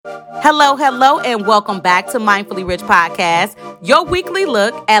Hello, and welcome back to Mindfully Rich Podcast, your weekly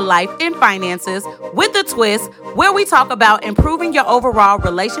look at life and finances with a twist, where we talk about improving your overall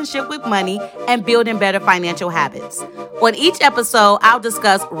relationship with money and building better financial habits. On each episode, I'll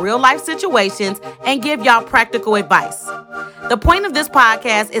discuss real life situations and give y'all practical advice. The point of this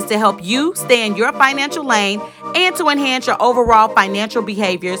podcast is to help you stay in your financial lane and to enhance your overall financial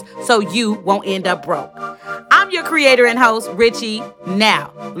behaviors so you won't end up broke. I'm your creator and host, Richie.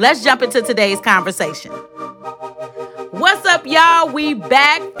 Now, let's jump into today's conversation. What's up, y'all? We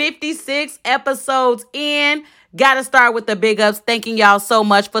back 56 episodes in. Gotta start with the big ups. Thanking y'all so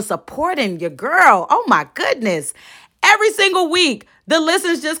much for supporting your girl. Oh my goodness. Every single week, the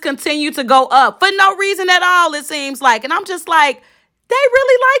listens just continue to go up for no reason at all, it seems like. And I'm just like, they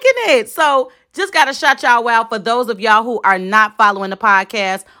really liking it. So just got to shout y'all out. For those of y'all who are not following the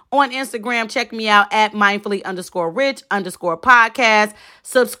podcast on Instagram, check me out at mindfully_rich_podcast.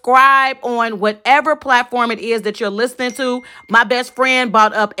 Subscribe on whatever platform it is that you're listening to. My best friend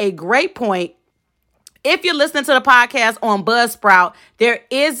brought up a great point. If you're listening to the podcast on Buzzsprout, there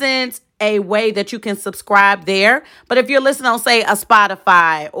isn't a way that you can subscribe there. But if you're listening on, say, a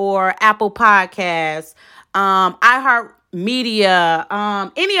Spotify or Apple Podcasts,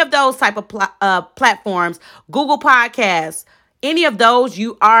 iHeartMedia, any of those type of platforms, Google Podcasts, any of those,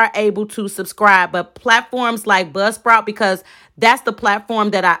 you are able to subscribe. But platforms like Buzzsprout, because that's the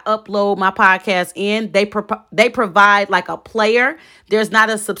platform that I upload my podcast in, they provide like a player. There's not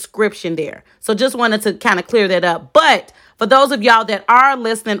a subscription there. So just wanted to kind of clear that up. But for those of y'all that are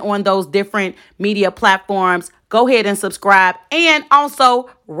listening on those different media platforms, go ahead and subscribe and also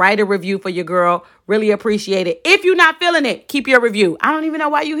write a review for your girl. Really appreciate it. If you're not feeling it, keep your review. I don't even know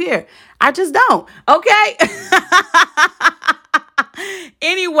why you're here. I just don't. Okay.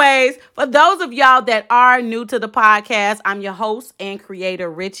 Anyways, for those of y'all that are new to the podcast, I'm your host and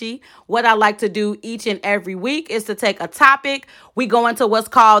creator, Richie. What I like to do each and every week is to take a topic. We go into what's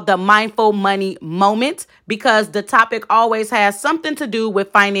called the mindful money moment, because the topic always has something to do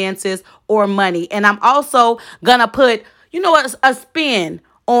with finances or money. And I'm also going to put, a spin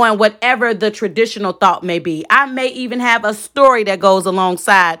on whatever the traditional thought may be. I may even have a story that goes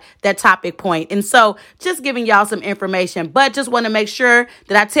alongside that topic point. And so just giving y'all some information, but just want to make sure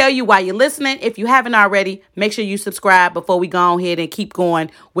that I tell you while you're listening. If you haven't already, make sure you subscribe before we go ahead and keep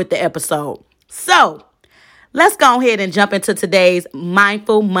going with the episode. So let's go ahead and jump into today's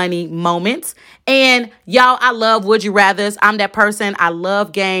mindful money moments. And y'all, I love Would You Rathers. I'm that person. I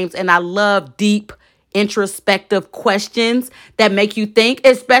love games and I love deep introspective questions that make you think,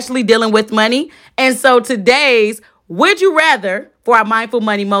 especially dealing with money. And so today's Would You Rather for our mindful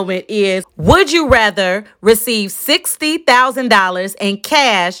money moment is, would you rather receive $60,000 in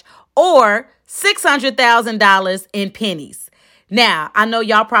cash or $600,000 in pennies? Now, I know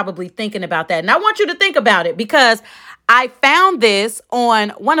y'all probably thinking about that, and I want you to think about it because I found this on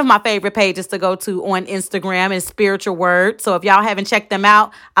one of my favorite pages to go to on Instagram, is Spiritual Word. So if y'all haven't checked them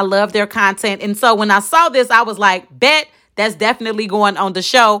out, I love their content. And so when I saw this, I was like, bet that's definitely going on the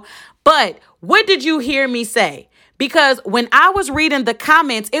show. But what did you hear me say? Because when I was reading the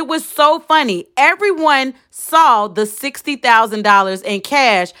comments, it was so funny. Everyone saw the $60,000 in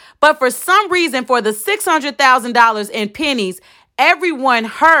cash, but for some reason, for the $600,000 in pennies, everyone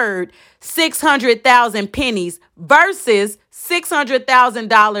heard 600,000 pennies versus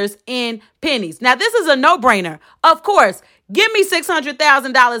 $600,000 in pennies. Now, this is a no-brainer. Of course, give me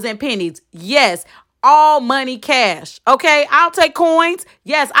 $600,000 in pennies. Yes, all money cash. Okay, I'll take coins.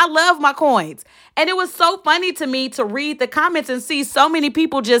 Yes, I love my coins. And it was so funny to me to read the comments and see so many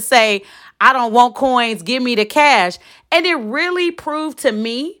people just say, I don't want coins, give me the cash. And it really proved to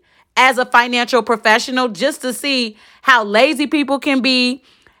me as a financial professional just to see how lazy people can be,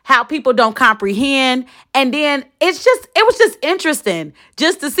 how people don't comprehend. And then it was just interesting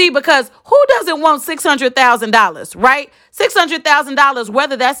just to see, because who doesn't want $600,000, right? $600,000,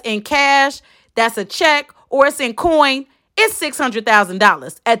 whether that's in cash, that's a check, or it's in coin, it's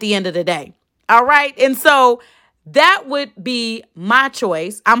 $600,000 at the end of the day. All right. And so that would be my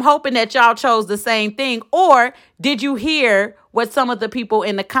choice. I'm hoping that y'all chose the same thing. Or did you hear what some of the people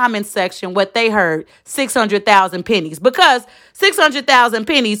in the comments section, what they heard? 600,000 pennies. Because 600,000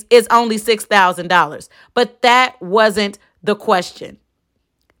 pennies is only $6,000. But that wasn't the question.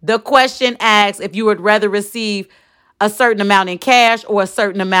 The question asks if you would rather receive a certain amount in cash or a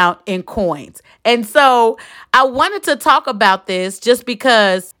certain amount in coins. And so I wanted to talk about this just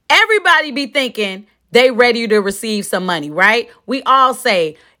because everybody be thinking they ready to receive some money, right? We all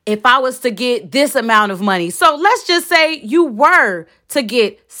say, if I was to get this amount of money. So let's just say you were to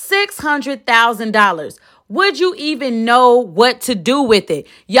get $600,000. would you even know what to do with it?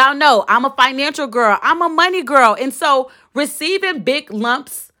 Y'all know I'm a financial girl. I'm a money girl. And so receiving big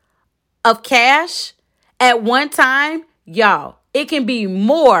lumps of cash at one time, y'all, it can be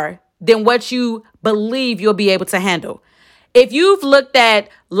more than what you believe you'll be able to handle. If you've looked at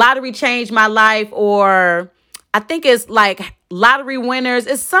Lottery Changed My Life, or I think it's like Lottery Winners,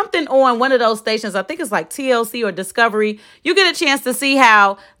 it's something on one of those stations. I think it's like TLC or Discovery. You get a chance to see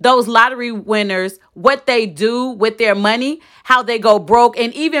how those lottery winners, what they do with their money, how they go broke.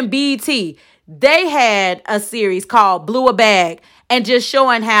 And even BET, they had a series called Blew a Bag, and just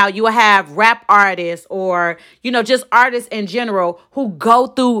showing how you have rap artists or, just artists in general who go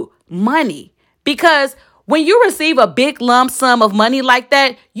through money. Because when you receive a big lump sum of money like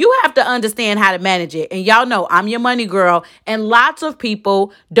that, you have to understand how to manage it. And y'all know I'm your money girl, and lots of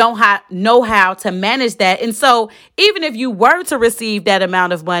people don't know how to manage that. And so even if you were to receive that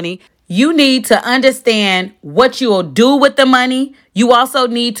amount of money, you need to understand what you will do with the money. You also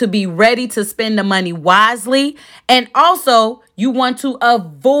need to be ready to spend the money wisely. And also, you want to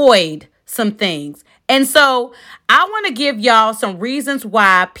avoid some things. And so I want to give y'all some reasons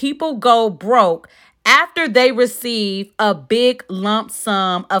why people go broke after they receive a big lump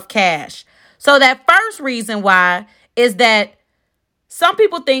sum of cash. So that first reason why is that some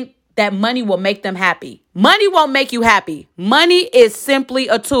people think that money will make them happy. Money won't make you happy. Money is simply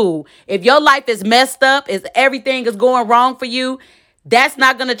a tool. If your life is messed up, if everything is going wrong for you, that's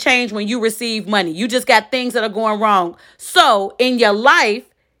not going to change when you receive money. You just got things that are going wrong. So in your life,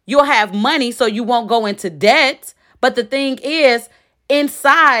 you'll have money so you won't go into debt. But the thing is,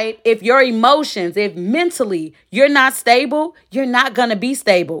 inside, if your emotions, if mentally you're not stable, you're not going to be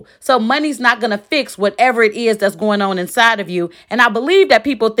stable. So money's not going to fix whatever it is that's going on inside of you. And I believe that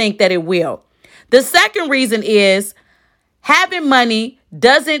people think that it will. The second reason is having money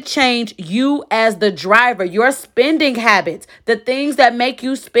doesn't change you as the driver, your spending habits, the things that make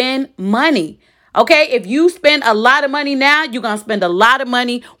you spend money. Okay, if you spend a lot of money now, you're going to spend a lot of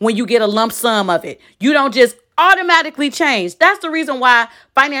money when you get a lump sum of it. You don't just automatically change. That's the reason why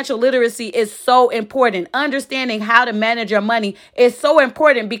financial literacy is so important. Understanding how to manage your money is so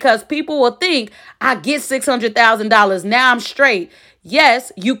important, because people will think, I get $600,000. Now I'm straight.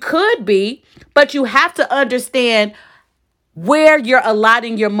 Yes, you could be, but you have to understand where you're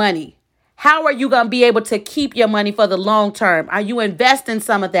allotting your money. How are you going to be able to keep your money for the long term? Are you investing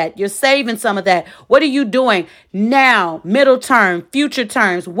some of that? You're saving some of that. What are you doing now, middle term, future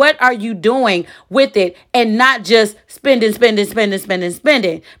terms? What are you doing with it? And not just spending,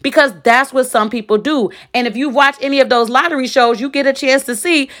 because that's what some people do. And if you watch any of those lottery shows, you get a chance to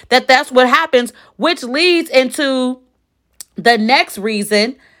see that that's what happens, which leads into the next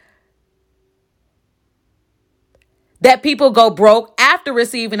reason that people go broke after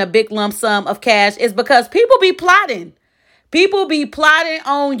receiving a big lump sum of cash is because people be plotting. People be plotting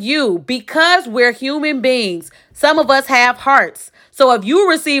on you because we're human beings. Some of us have hearts. So if you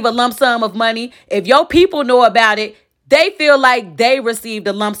receive a lump sum of money, if your people know about it, they feel like they received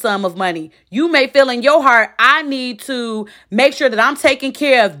a lump sum of money. You may feel in your heart, I need to make sure that I'm taking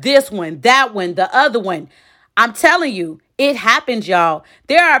care of this one, that one, the other one. I'm telling you, it happens, y'all.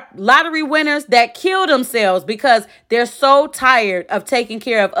 There are lottery winners that kill themselves because they're so tired of taking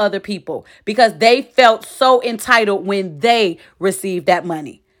care of other people, because they felt so entitled when they received that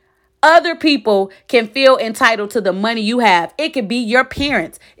money. Other people can feel entitled to the money you have. It could be your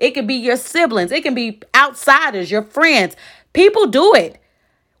parents. It could be your siblings. It can be outsiders, your friends. People do it.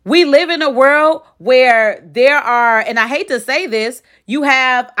 We live in a world where there are, and I hate to say this,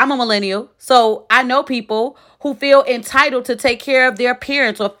 I'm a millennial, so I know people who feel entitled to take care of their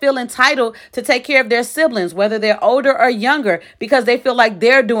parents or feel entitled to take care of their siblings, whether they're older or younger, because they feel like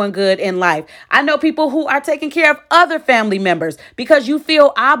they're doing good in life. I know people who are taking care of other family members because you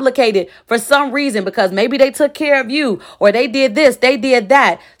feel obligated for some reason, because maybe they took care of you or they did this, they did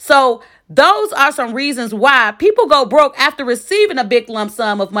that. So those are some reasons why people go broke after receiving a big lump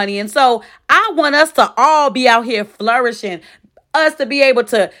sum of money. And so I want us to all be out here flourishing, us to be able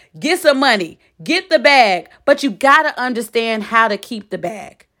to get some money, get the bag, but you got to understand how to keep the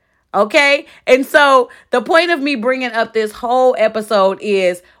bag. Okay. And so the point of me bringing up this whole episode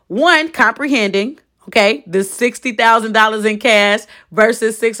is, one, comprehending, okay, the $60,000 in cash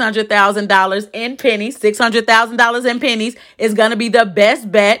versus $600,000 in pennies. $600,000 in pennies is going to be the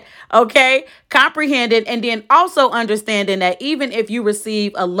best bet. Okay, comprehending, and then also understanding that even if you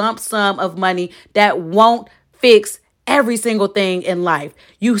receive a lump sum of money, that won't fix every single thing in life.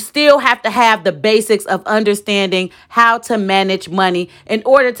 You still have to have the basics of understanding how to manage money in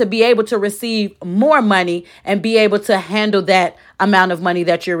order to be able to receive more money and be able to handle that amount of money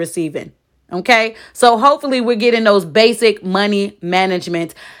that you're receiving. Okay. So hopefully we're getting those basic money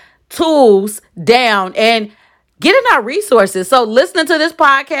management tools down and getting our resources. So listening to this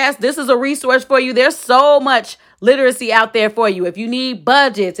podcast, this is a resource for you. There's so much literacy out there for you. If you need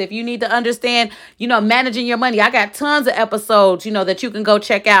budgets, if you need to understand, managing your money, I got tons of episodes, that you can go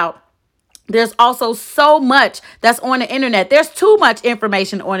check out. There's also so much that's on the internet. There's too much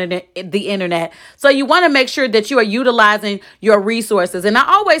information on the internet. So you want to make sure that you are utilizing your resources. And I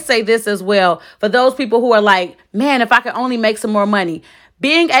always say this as well, for those people who are like, man, if I could only make some more money.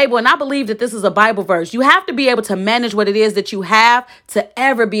 Being able, and I believe that this is a Bible verse, you have to be able to manage what it is that you have to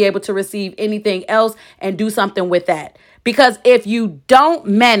ever be able to receive anything else and do something with that. Because if you don't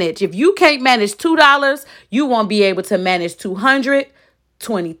manage, if you can't manage $2, you won't be able to manage 200,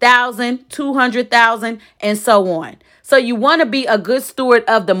 20,000, 200,000, and so on. So you want to be a good steward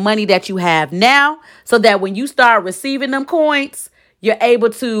of the money that you have now, so that when you start receiving them coins, you're able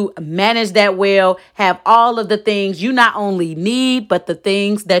to manage that well, have all of the things you not only need, but the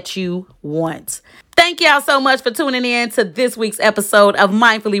things that you want. Thank y'all so much for tuning in to this week's episode of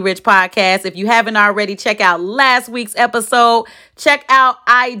Mindfully Rich Podcast. If you haven't already, check out last week's episode. Check out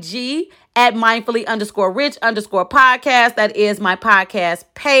IG at mindfully_rich_podcast. That is my podcast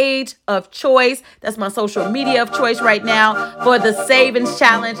page of choice. That's my social media of choice right now for the savings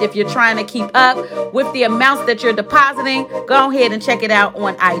challenge. If you're trying to keep up with the amounts that you're depositing, go ahead and check it out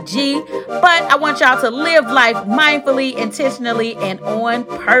on IG. But I want y'all to live life mindfully, intentionally, and on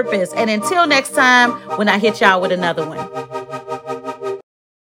purpose. And until next time, when I hit y'all with another one.